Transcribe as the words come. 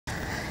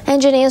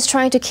Engineers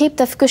trying to keep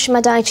the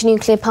Fukushima Daiichi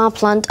nuclear power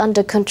plant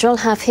under control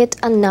have hit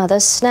another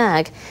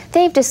snag.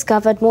 They've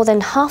discovered more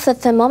than half the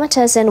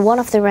thermometers in one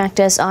of the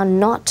reactors are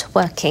not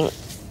working.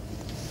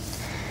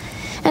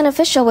 An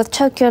official with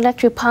Tokyo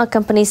Electric Power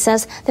Company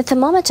says the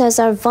thermometers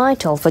are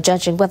vital for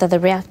judging whether the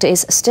reactor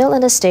is still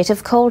in a state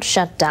of cold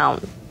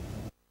shutdown.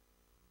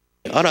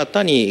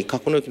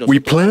 We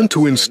plan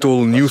to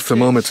install new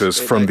thermometers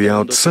from the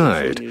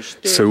outside,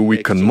 so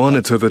we can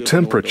monitor the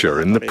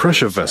temperature in the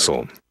pressure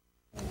vessel.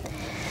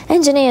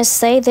 Engineers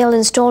say they'll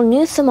install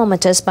new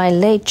thermometers by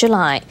late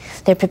July.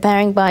 They're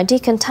preparing by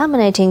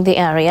decontaminating the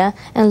area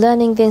and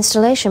learning the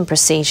installation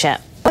procedure.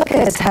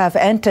 Workers have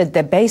entered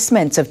the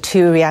basements of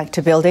two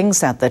reactor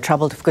buildings at the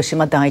troubled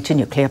Fukushima Daiichi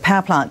nuclear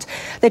power plant.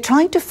 They're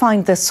trying to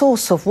find the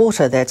source of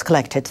water that's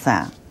collected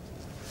there.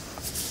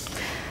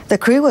 The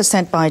crew was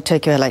sent by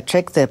Tokyo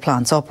Electric, the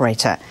plant's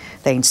operator.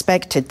 They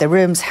inspected the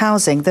rooms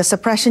housing the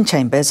suppression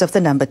chambers of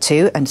the number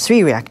 2 and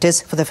 3 reactors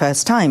for the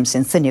first time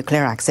since the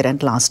nuclear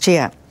accident last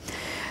year.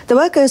 The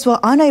workers were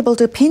unable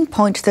to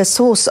pinpoint the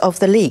source of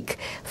the leak.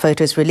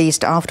 Photos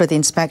released after the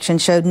inspection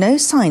showed no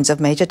signs of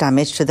major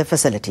damage to the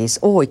facilities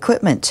or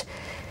equipment.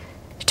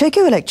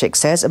 Tokyo Electric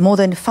says more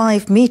than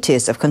 5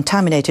 meters of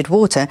contaminated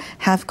water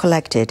have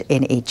collected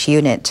in each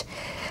unit.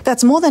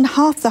 That's more than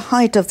half the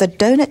height of the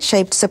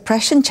donut-shaped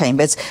suppression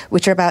chambers,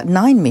 which are about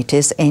 9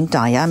 meters in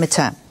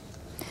diameter.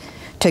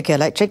 Tokyo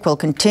Electric will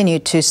continue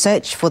to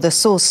search for the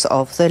source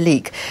of the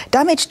leak.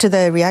 Damage to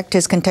the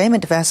reactor's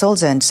containment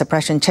vessels and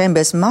suppression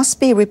chambers must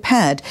be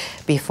repaired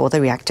before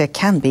the reactor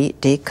can be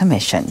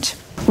decommissioned.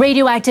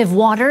 Radioactive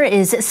water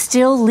is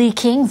still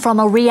leaking from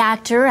a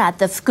reactor at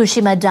the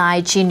Fukushima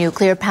Daiichi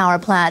nuclear power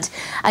plant.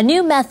 A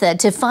new method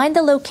to find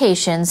the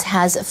locations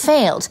has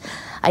failed.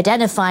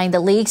 Identifying the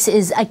leaks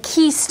is a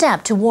key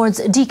step towards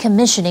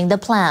decommissioning the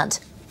plant.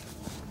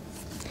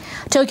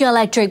 Tokyo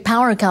Electric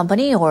Power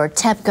Company, or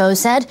TEPCO,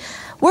 said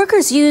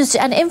workers used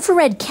an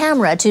infrared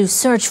camera to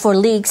search for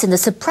leaks in the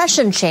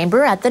suppression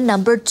chamber at the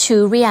number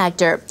 2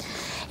 reactor.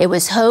 It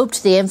was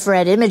hoped the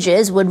infrared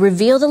images would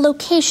reveal the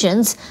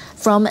locations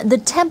from the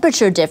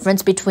temperature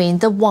difference between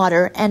the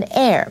water and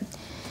air.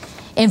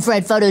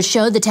 Infrared photos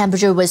showed the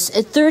temperature was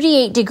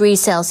 38 degrees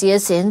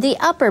Celsius in the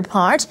upper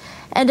part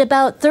and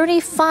about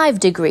 35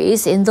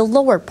 degrees in the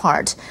lower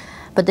part.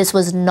 But this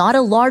was not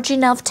a large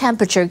enough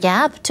temperature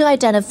gap to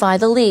identify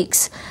the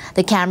leaks.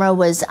 The camera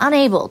was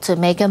unable to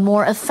make a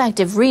more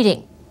effective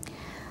reading.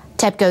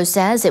 TEPCO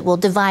says it will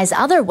devise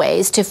other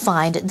ways to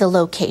find the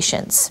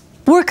locations.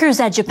 Workers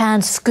at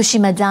Japan's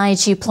Fukushima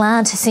Daiichi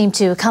plant seem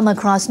to come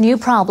across new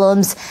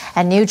problems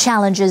and new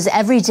challenges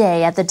every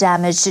day at the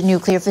damaged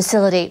nuclear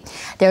facility.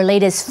 Their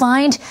latest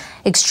find: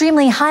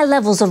 extremely high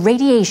levels of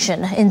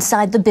radiation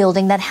inside the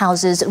building that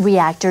houses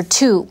Reactor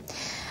 2.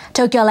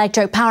 Tokyo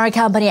Electric Power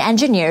Company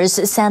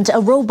engineers sent a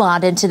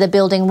robot into the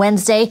building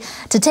Wednesday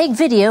to take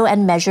video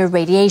and measure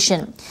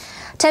radiation.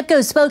 TEPCO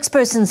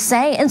spokespersons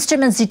say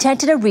instruments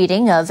detected a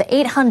reading of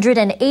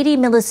 880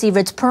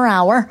 millisieverts per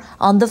hour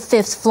on the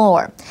 5th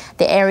floor.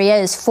 The area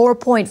is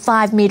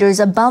 4.5 meters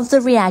above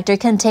the reactor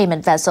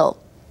containment vessel.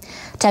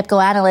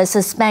 TEPCO analysts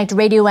suspect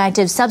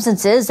radioactive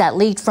substances that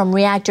leaked from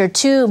Reactor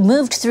 2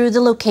 moved through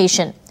the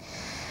location.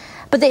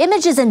 But the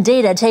images and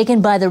data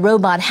taken by the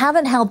robot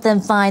haven't helped them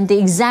find the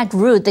exact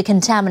route the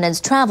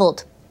contaminants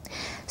traveled.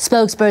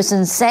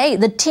 Spokespersons say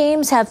the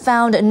teams have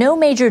found no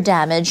major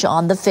damage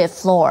on the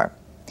 5th floor.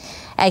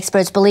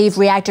 Experts believe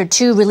Reactor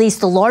 2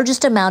 released the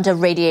largest amount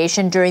of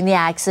radiation during the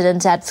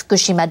accident at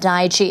Fukushima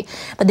Daiichi,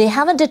 but they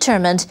haven't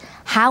determined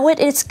how it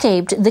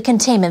escaped the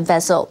containment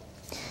vessel.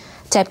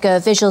 TEPCO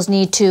officials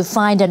need to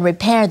find and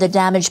repair the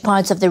damaged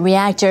parts of the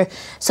reactor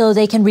so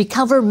they can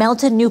recover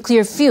melted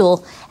nuclear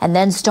fuel and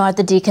then start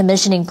the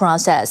decommissioning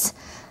process.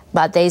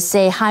 But they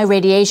say high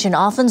radiation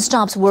often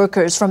stops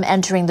workers from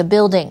entering the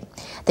building.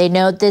 They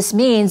note this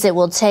means it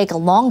will take a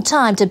long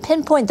time to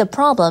pinpoint the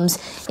problems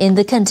in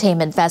the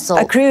containment vessel.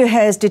 A crew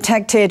has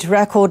detected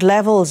record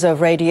levels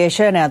of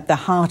radiation at the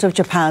heart of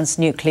Japan's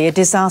nuclear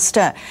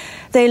disaster.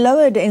 They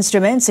lowered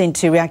instruments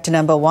into reactor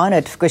number 1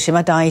 at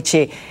Fukushima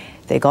Daiichi.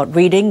 They got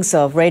readings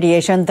of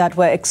radiation that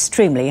were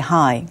extremely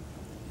high.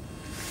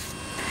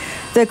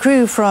 The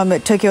crew from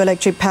Tokyo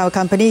Electric Power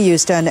Company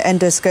used an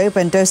endoscope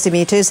and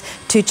dosimeters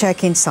to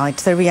check inside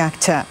the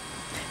reactor.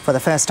 For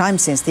the first time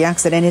since the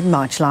accident in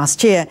March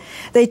last year,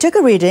 they took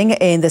a reading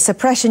in the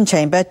suppression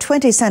chamber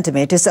 20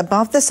 centimeters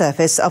above the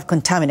surface of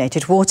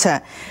contaminated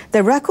water.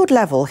 The record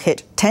level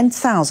hit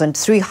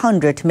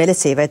 10,300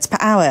 millisieverts per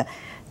hour.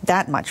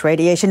 That much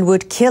radiation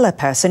would kill a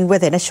person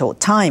within a short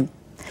time.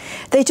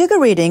 They took a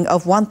reading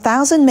of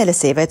 1,000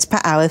 millisieverts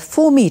per hour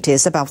 4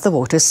 meters above the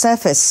water's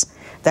surface.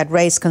 That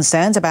raised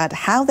concerns about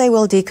how they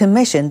will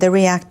decommission the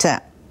reactor.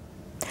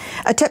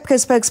 A TEPCO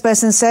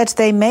spokesperson said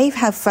they may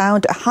have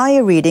found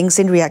higher readings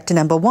in reactor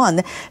number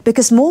 1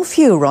 because more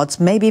fuel rods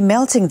may be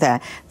melting there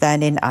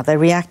than in other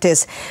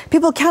reactors.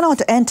 People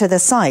cannot enter the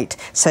site,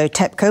 so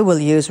TEPCO will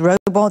use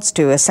robots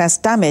to assess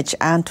damage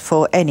and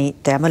for any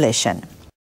demolition.